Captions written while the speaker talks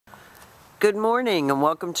Good morning and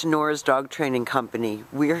welcome to Nora's Dog Training Company.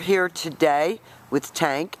 We're here today with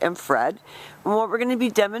Tank and Fred, and what we're going to be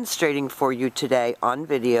demonstrating for you today on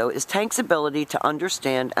video is Tank's ability to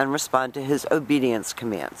understand and respond to his obedience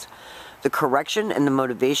commands, the correction and the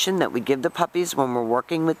motivation that we give the puppies when we're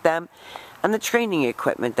working with them, and the training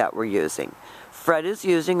equipment that we're using. Fred is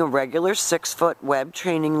using a regular 6-foot web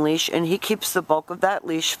training leash, and he keeps the bulk of that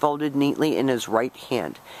leash folded neatly in his right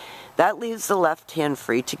hand. That leaves the left hand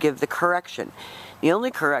free to give the correction. The only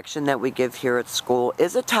correction that we give here at school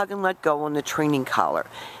is a tug and let go on the training collar.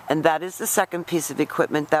 And that is the second piece of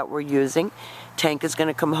equipment that we're using. Tank is going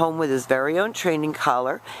to come home with his very own training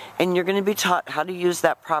collar, and you're going to be taught how to use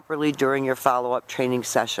that properly during your follow-up training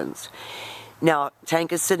sessions. Now,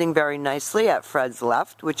 Tank is sitting very nicely at Fred's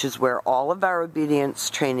left, which is where all of our obedience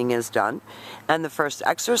training is done. And the first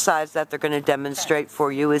exercise that they're going to demonstrate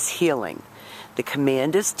for you is heeling. The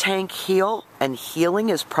command is Tank heel, and heeling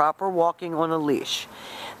is proper walking on a leash.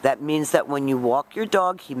 That means that when you walk your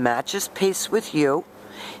dog, he matches pace with you.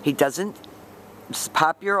 He doesn't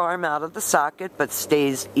pop your arm out of the socket, but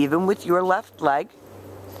stays even with your left leg.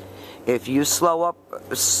 If you slow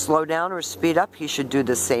down or speed up, he should do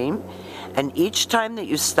the same. And each time that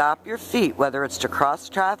you stop your feet, whether it's to cross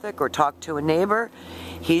traffic or talk to a neighbor,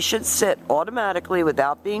 he should sit automatically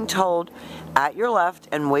without being told at your left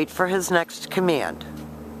and wait for his next command.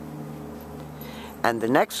 And the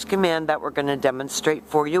next command that we're going to demonstrate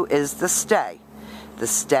for you is the stay. The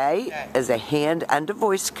stay is a hand and a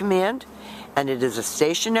voice command, and it is a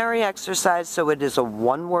stationary exercise, so it is a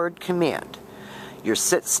one-word command. Your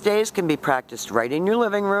sit stays can be practiced right in your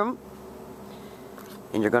living room,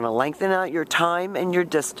 and you're going to lengthen out your time and your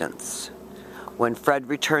distance. When Fred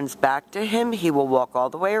returns back to him, he will walk all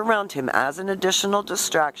the way around him as an additional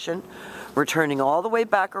distraction, returning all the way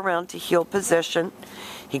back around to heel position.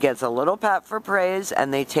 He gets a little pat for praise,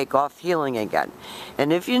 and they take off heeling again.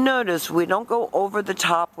 And if you notice, we don't go over the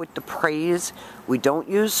top with the praise. We don't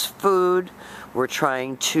use food. We're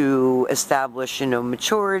trying to establish,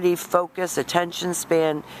 maturity, focus, attention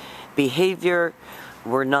span, behavior.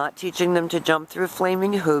 We're not teaching them to jump through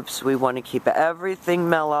flaming hoops. We want to keep everything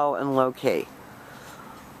mellow and low-key.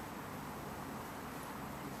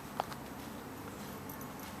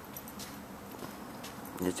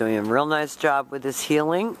 He's doing a real nice job with his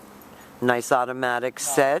heeling. Nice automatic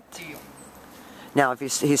sit. Now, if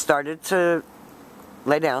he started to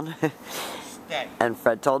lay down, and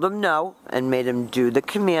Fred told him no, and made him do the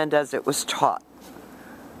command as it was taught.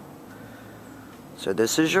 So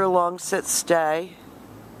this is your long sit stay.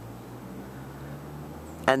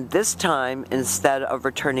 And this time, instead of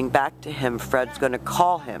returning back to him, Fred's going to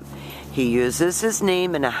call him. He uses his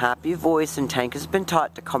name in a happy voice, and Tank has been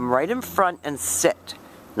taught to come right in front and sit,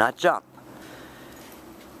 not jump,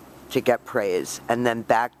 to get praise. And then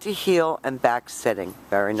back to heel and back sitting.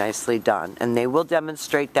 Very nicely done. And they will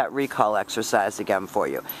demonstrate that recall exercise again for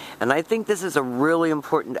you. And I think this is a really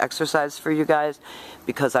important exercise for you guys,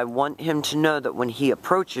 because I want him to know that when he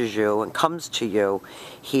approaches you and comes to you,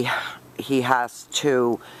 he has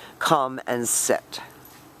to come and sit.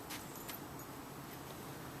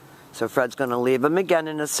 So Fred's going to leave him again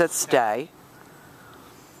in a sit stay.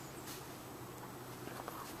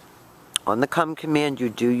 On the come command, you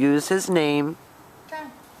do use his name.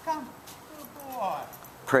 Come, good boy.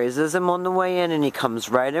 Praises him on the way in, and he comes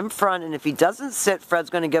right in front. And if he doesn't sit,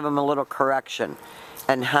 Fred's going to give him a little correction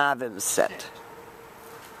and have him sit.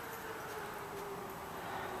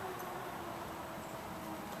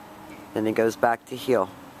 Then he goes back to heel.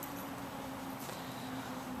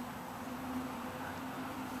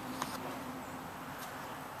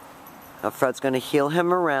 Now Fred's going to heel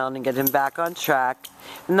him around and get him back on track.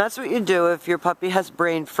 And that's what you do if your puppy has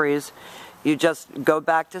brain freeze. You just go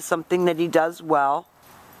back to something that he does well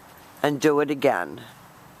and do it again.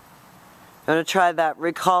 You want to try that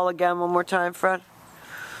recall again one more time, Fred?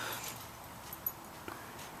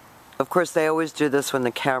 Of course, they always do this when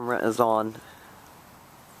the camera is on.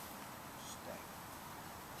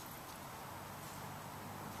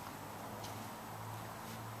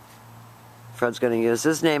 Fred's going to use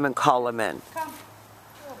his name and call him in. Come,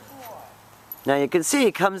 good boy. Now you can see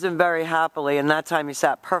he comes in very happily, and that time he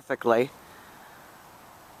sat perfectly.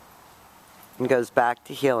 And goes back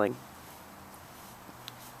to heeling.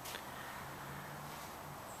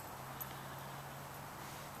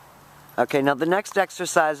 Okay, now the next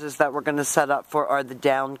exercises that we're going to set up for are the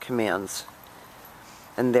down commands.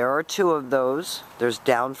 And there are two of those. There's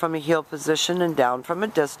down from a heel position and down from a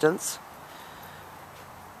distance.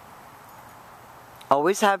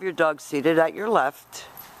 Always have your dog seated at your left.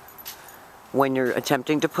 When you're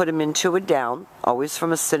attempting to put him into a down, always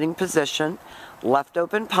from a sitting position, left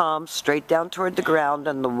open palm, straight down toward the ground,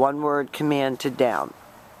 and the one-word command to down.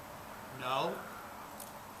 No.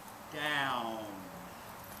 Down.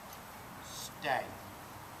 Stay.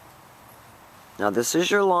 Now this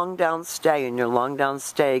is your long down stay, and your long down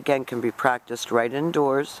stay again can be practiced right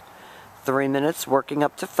indoors. 3 minutes, working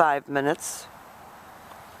up to 5 minutes.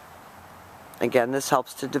 Again, this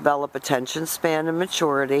helps to develop attention span and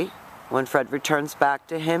maturity. When Fred returns back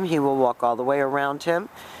to him, he will walk all the way around him,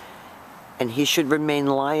 and he should remain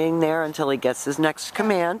lying there until he gets his next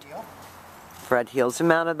command. Fred heels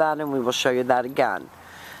him out of that, and we will show you that again.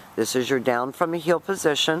 This is your down from a heel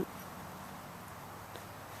position.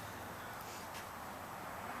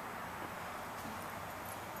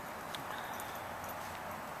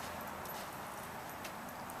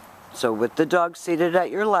 So with the dog seated at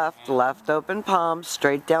your left, left open palm,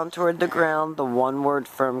 straight down toward the ground, the one-word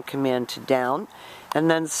firm command to down, and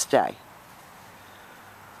then stay.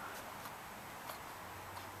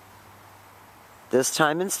 This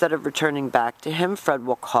time, instead of returning back to him, Fred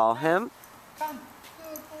will call him. Come.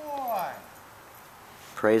 Good boy.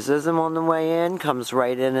 Praises him on the way in, comes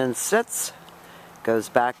right in and sits, goes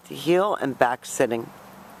back to heel and back sitting.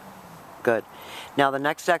 Good. Now the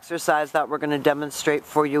next exercise that we're going to demonstrate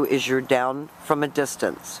for you is your down from a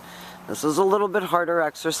distance. This is a little bit harder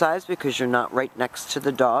exercise because you're not right next to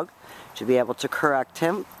the dog to be able to correct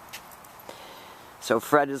him. So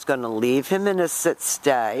Fred is going to leave him in a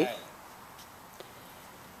sit-stay.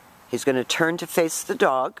 He's going to turn to face the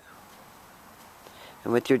dog.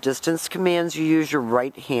 And with your distance commands, you use your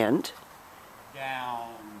right hand. Down.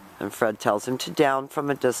 And Fred tells him to down from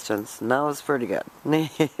a distance. And that was pretty good.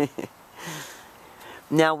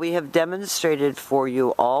 Now we have demonstrated for you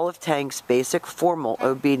all of Tank's basic formal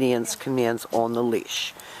obedience commands on the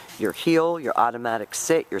leash. Your heel, your automatic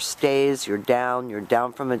sit, your stays, your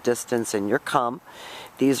down from a distance, and your come.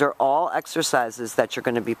 These are all exercises that you're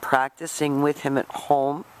going to be practicing with him at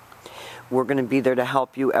home. We're going to be there to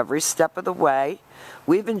help you every step of the way.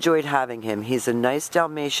 We've enjoyed having him. He's a nice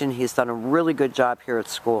Dalmatian. He's done a really good job here at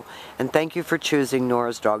school. And thank you for choosing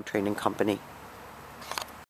Nora's Dog Training Company.